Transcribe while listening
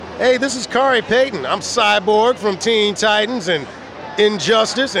Hey, this is Kari Payton. I'm Cyborg from Teen Titans and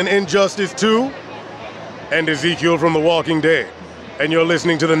Injustice and Injustice 2, and Ezekiel from The Walking Dead. And you're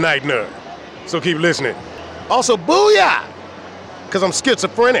listening to The Night Nerd. So keep listening. Also, booyah! Because I'm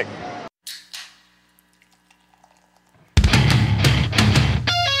schizophrenic.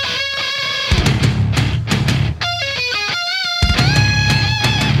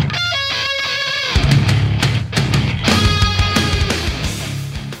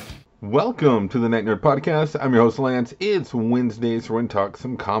 Welcome to the Night Nerd Podcast. I'm your host, Lance. It's Wednesday, so we're going to talk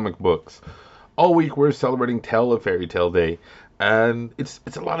some comic books. All week, we're celebrating Tell a Fairy Tale Day, and it's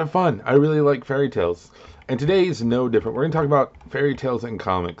a lot of fun. I really like fairy tales, and today is no different. We're going to talk about fairy tales and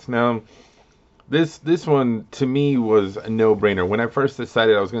comics. Now, this one, to me, was a no-brainer. When I first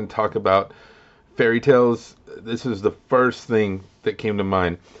decided I was going to talk about fairy tales, this was the first thing that came to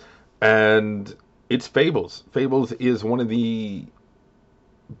mind, and it's Fables. Fables is one of the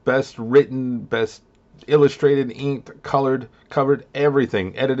best written, best illustrated, inked, colored, covered,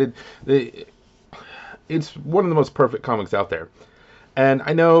 everything, edited. It's one of the most perfect comics out there. And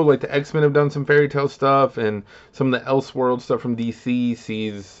I know, like, the X-Men have done some fairy tale stuff, and some of the Elseworld stuff from DC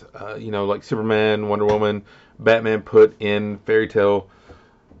sees, like Superman, Wonder Woman, Batman put in fairy tale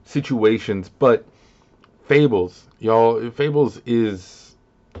situations. But Fables, y'all, Fables is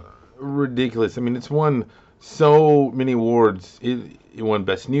ridiculous. I mean, it's won so many awards. It won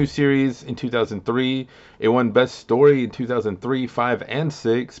Best New Series in 2003. It won Best Story in 2003, 5, and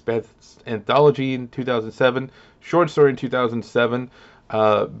 6. Best Anthology in 2007. Short Story in 2007.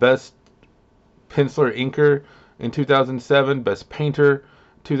 Best Penciler Inker in 2007. Best Painter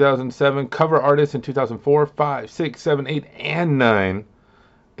 2007. Cover Artist in 2004, 5, 6, 7, 8, and 9.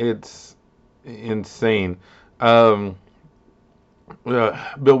 It's insane. Bill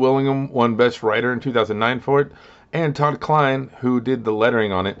Willingham won Best Writer in 2009 for it. And Todd Klein, who did the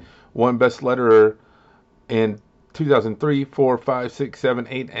lettering on it, won Best Letterer in 2003, 4, 5, 6, 7,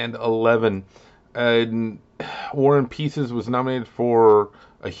 8, and 11. And War and Pieces was nominated for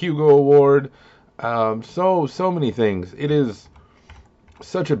a Hugo Award. So many things. It is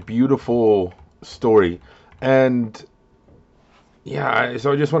such a beautiful story. And yeah,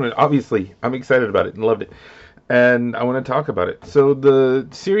 so I just wanted, obviously, I'm excited about it and loved it. And I want to talk about it. So the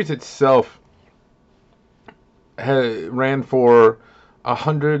series itself ran for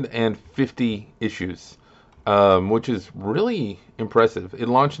 150 issues, which is really impressive. It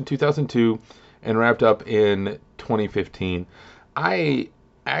launched in 2002 and wrapped up in 2015. I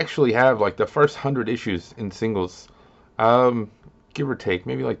actually have like the first 100 issues in singles, give or take,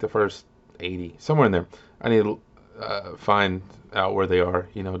 maybe like the first 80, somewhere in there. I need to find out where they are,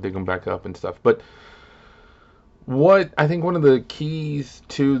 dig them back up and stuff. But what I think one of the keys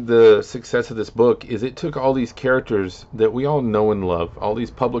to the success of this book is it took all these characters that we all know and love, all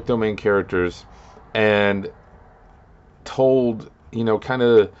these public domain characters, and told, kind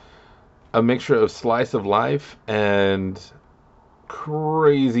of a mixture of slice of life and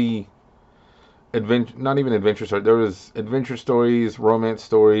crazy adventure, not even adventure stories. There was adventure stories, romance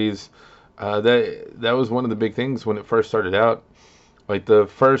stories. That was one of the big things when it first started out. Like the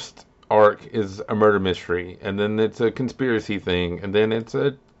first arc is a murder mystery, and then it's a conspiracy thing, and then it's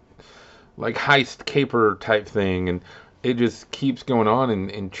a like heist caper type thing, and it just keeps going on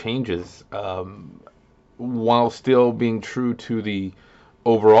and changes, while still being true to the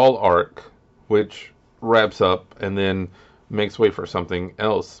overall arc, which wraps up and then makes way for something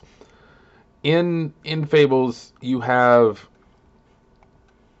else. In Fables, you have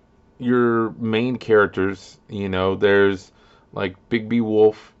your main characters. There's like Big B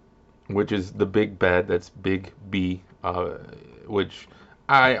Wolf, which is the big bad. That's Big B, which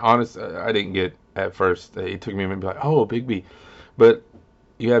I didn't get at first. It took me a minute to be like, oh, Big B. But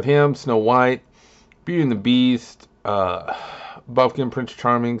you have him, Snow White, Beauty and the Beast, Buffkin, Prince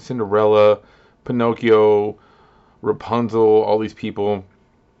Charming, Cinderella, Pinocchio, Rapunzel, all these people.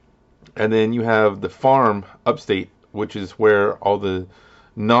 And then you have the farm upstate, which is where all the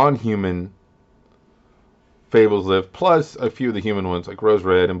non-human Fables live, plus a few of the human ones like Rose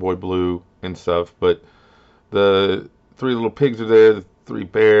Red and Boy Blue and stuff. But the 3 little pigs are there, the 3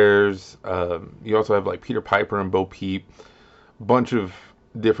 bears. You also have like Peter Piper and Bo Peep, bunch of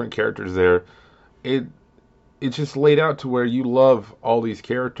different characters there. It's just laid out to where you love all these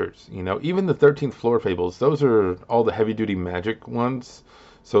characters. Even the 13th Floor Fables, those are all the heavy duty magic ones.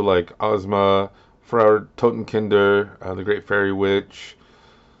 So like Ozma, Frau Totenkinder, the Great Fairy Witch,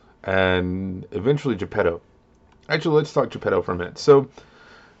 and eventually Geppetto. Actually, let's talk Geppetto for a minute. So,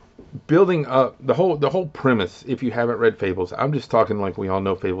 building up the whole premise, if you haven't read Fables, I'm just talking like we all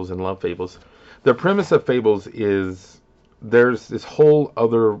know Fables and love Fables. The premise of Fables is there's this whole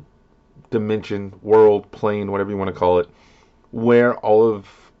other dimension, world, plane, whatever you want to call it, where all of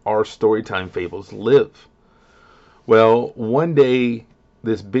our storytime fables live. Well, one day,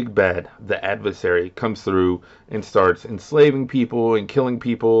 this big bad, the adversary, comes through and starts enslaving people and killing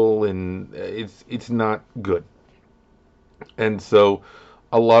people, and it's not good. And so,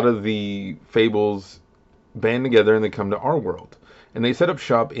 a lot of the fables band together and they come to our world, and they set up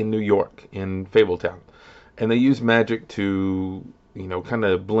shop in New York, in Fabletown, and they use magic to, kind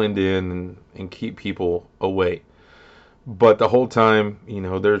of blend in and keep people away. But the whole time,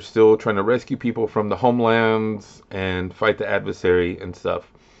 they're still trying to rescue people from the homelands and fight the adversary and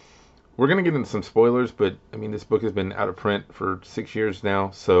stuff. We're going to get into some spoilers, but I mean, this book has been out of print for 6 years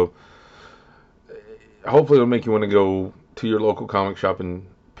now, so hopefully it'll make you want to go to your local comic shop and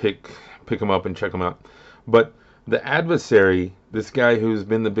pick them up and check them out. But the adversary, this guy who's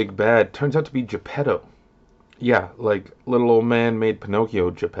been the big bad, turns out to be Geppetto. Yeah, like little old man made Pinocchio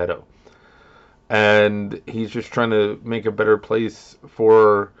Geppetto. And he's just trying to make a better place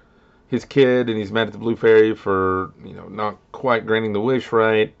for his kid, and he's mad at the Blue Fairy for, not quite granting the wish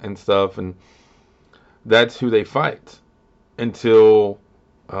right and stuff, and that's who they fight until,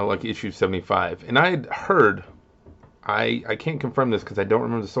 like, issue 75. And I had heard, I can't confirm this because I don't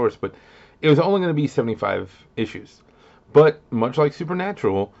remember the source, but it was only going to be 75 issues. But, much like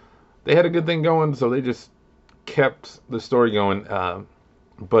Supernatural, they had a good thing going, so they just kept the story going.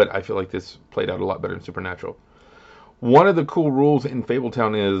 But I feel like this played out a lot better in Supernatural. One of the cool rules in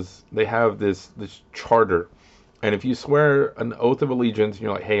Fabletown is they have this charter. And if you swear an oath of allegiance, and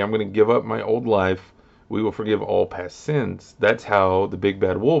you're like, hey, I'm going to give up my old life, we will forgive all past sins. That's how the big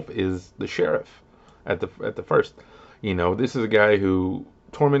bad wolf is the sheriff at the first. This is a guy who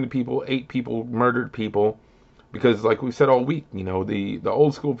tormented people, ate people, murdered people. Because like we said all week, the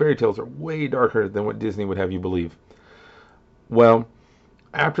old school fairy tales are way darker than what Disney would have you believe. Well,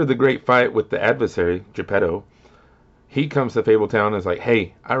 after the great fight with the adversary, Geppetto, he comes to Fabletown and is like,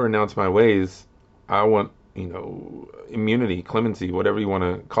 hey, I renounce my ways. I want, immunity, clemency, whatever you want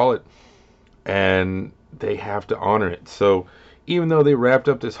to call it. And they have to honor it. So even though they wrapped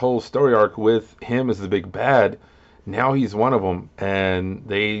up this whole story arc with him as the big bad, now he's one of them. And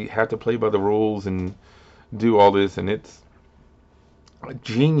they have to play by the rules and do all this. And it's a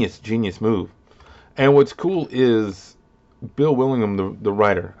genius move. And what's cool is Bill Willingham, the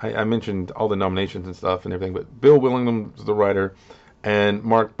writer. I mentioned all the nominations and stuff and everything, but Bill Willingham's the writer, and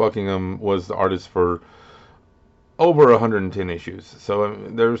Mark Buckingham was the artist for over 110 issues. So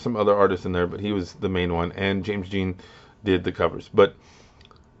there were some other artists in there, but he was the main one, and James Jean did the covers. But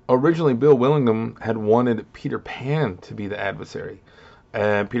originally, Bill Willingham had wanted Peter Pan to be the adversary,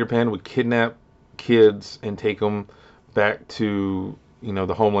 and Peter Pan would kidnap kids and take them back to,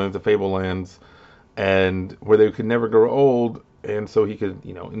 the homelands, the Fablelands, and where they could never grow old, and so he could,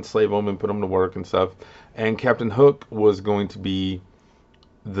 enslave them and put them to work and stuff. And Captain Hook was going to be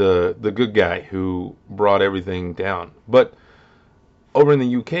the good guy who brought everything down. But over in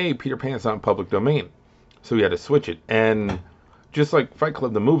the UK, Peter Pan's not in public domain, so he had to switch it. And just like Fight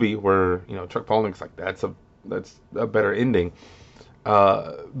Club the movie, where Chuck Palahniuk's like, that's a better ending.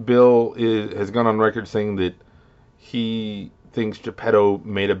 Bill has gone on record saying that he thinks Geppetto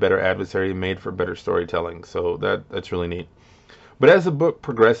made a better adversary, made for better storytelling. So that's really neat. But as the book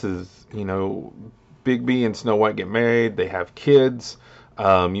progresses, Bigby and Snow White get married. They have kids.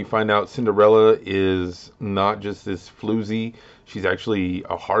 You find out Cinderella is not just this floozy. She's actually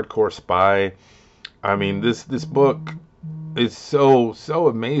a hardcore spy. I mean, this book is so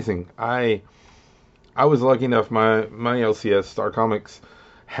amazing. I was lucky enough. My LCS Star Comics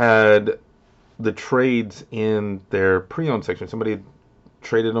had the trades in their pre-owned section. Somebody had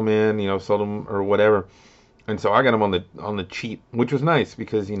traded them in, sold them or whatever, and so I got them on the cheap, which was nice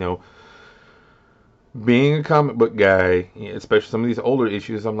because being a comic book guy, especially some of these older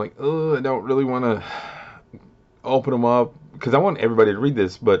issues, I'm like, oh, I don't really want to open them up because I want everybody to read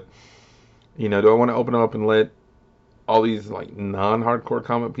this, but do I want to open them up and let all these like non-hardcore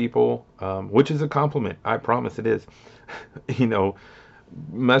comic people, which is a compliment, I promise it is,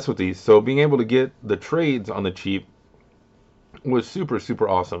 mess with these. So being able to get the trades on the cheap was super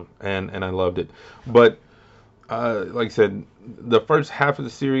awesome, and I loved it. But like I said, the first half of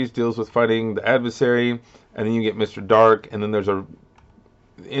the series deals with fighting the adversary, and then you get Mr. Dark, and then there's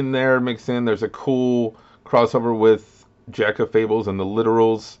a cool crossover with Jack of Fables and the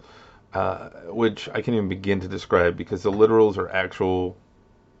Literals, which I can't even begin to describe because the Literals are actual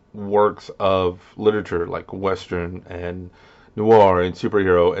works of literature like Western and noir and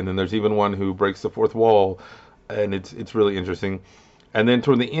superhero, and then there's even one who breaks the fourth wall, and it's really interesting. And then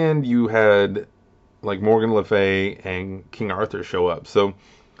toward the end, you had like Morgan Le Fay and King Arthur show up. So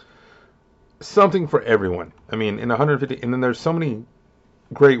something for everyone. I mean, in 150, and then there's so many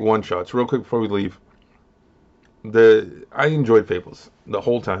great one-shots. Real quick before we leave, I enjoyed Fables the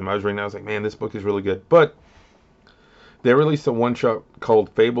whole time I was reading. I was like, man, this book is really good. But they released a one-shot called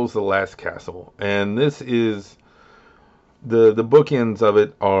Fables: The Last Castle, and this is the bookends of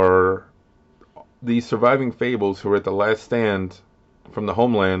it are these surviving Fables who are at the last stand from the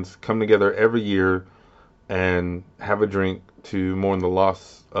homelands come together every year and have a drink to mourn the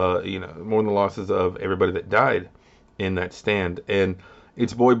loss, mourn the losses of everybody that died in that stand. And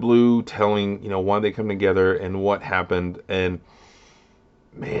it's Boy Blue telling, why they come together and what happened. And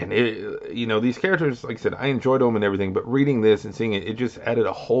man, these characters, like I said, I enjoyed them and everything, but reading this and seeing it, it just added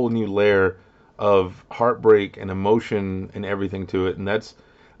a whole new layer of heartbreak and emotion and everything to it. And that's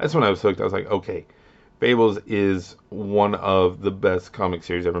when I was hooked. I was like, okay, Fables is one of the best comic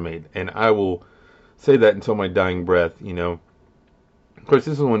series ever made. And I will say that until my dying breath, Of course,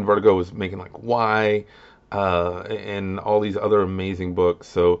 this is when Vertigo was making like Why, and all these other amazing books.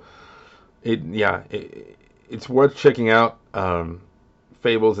 So it's worth checking out.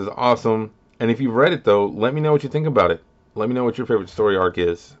 Fables is awesome. And if you've read it though, let me know what you think about it. Let me know what your favorite story arc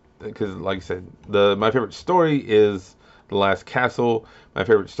is. Because like I said, my favorite story is The Last Castle. My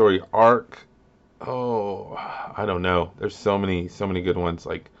favorite story arc, I don't know. There's so many good ones.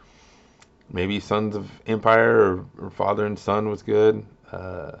 Like maybe Sons of Empire or Father and Son was good.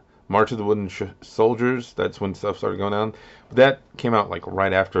 March of the Wooden Soldiers, that's when stuff started going down. But that came out like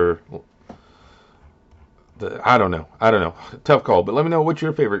right after I don't know. Tough call. But let me know what's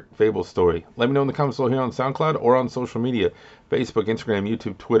your favorite Fable story. Let me know in the comments below here on SoundCloud or on social media. Facebook, Instagram,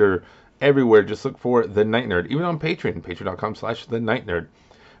 YouTube, Twitter, everywhere. Just look for The Night Nerd. Even on Patreon, patreon.com/TheNightNerd.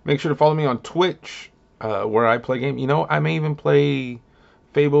 Make sure to follow me on Twitch, where I play games. I may even play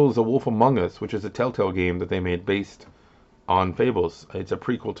Fables: A Wolf Among Us, which is a Telltale game that they made based on Fables. It's a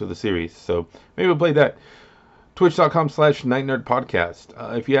prequel to the series. So maybe we'll play that.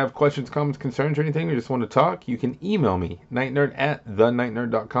 Twitch.com/NightNerdPodcast. If you have questions, comments, concerns, or anything, or just want to talk, you can email me,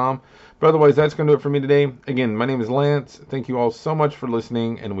 nightnerd@thenightnerd.com. But otherwise, that's going to do it for me today. Again, my name is Lance. Thank you all so much for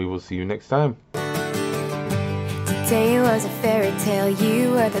listening, and we will see you next time. Today was a fairy tale,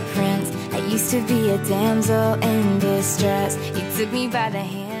 you were the prince. I used to be a damsel in distress. You took me by the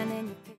hand.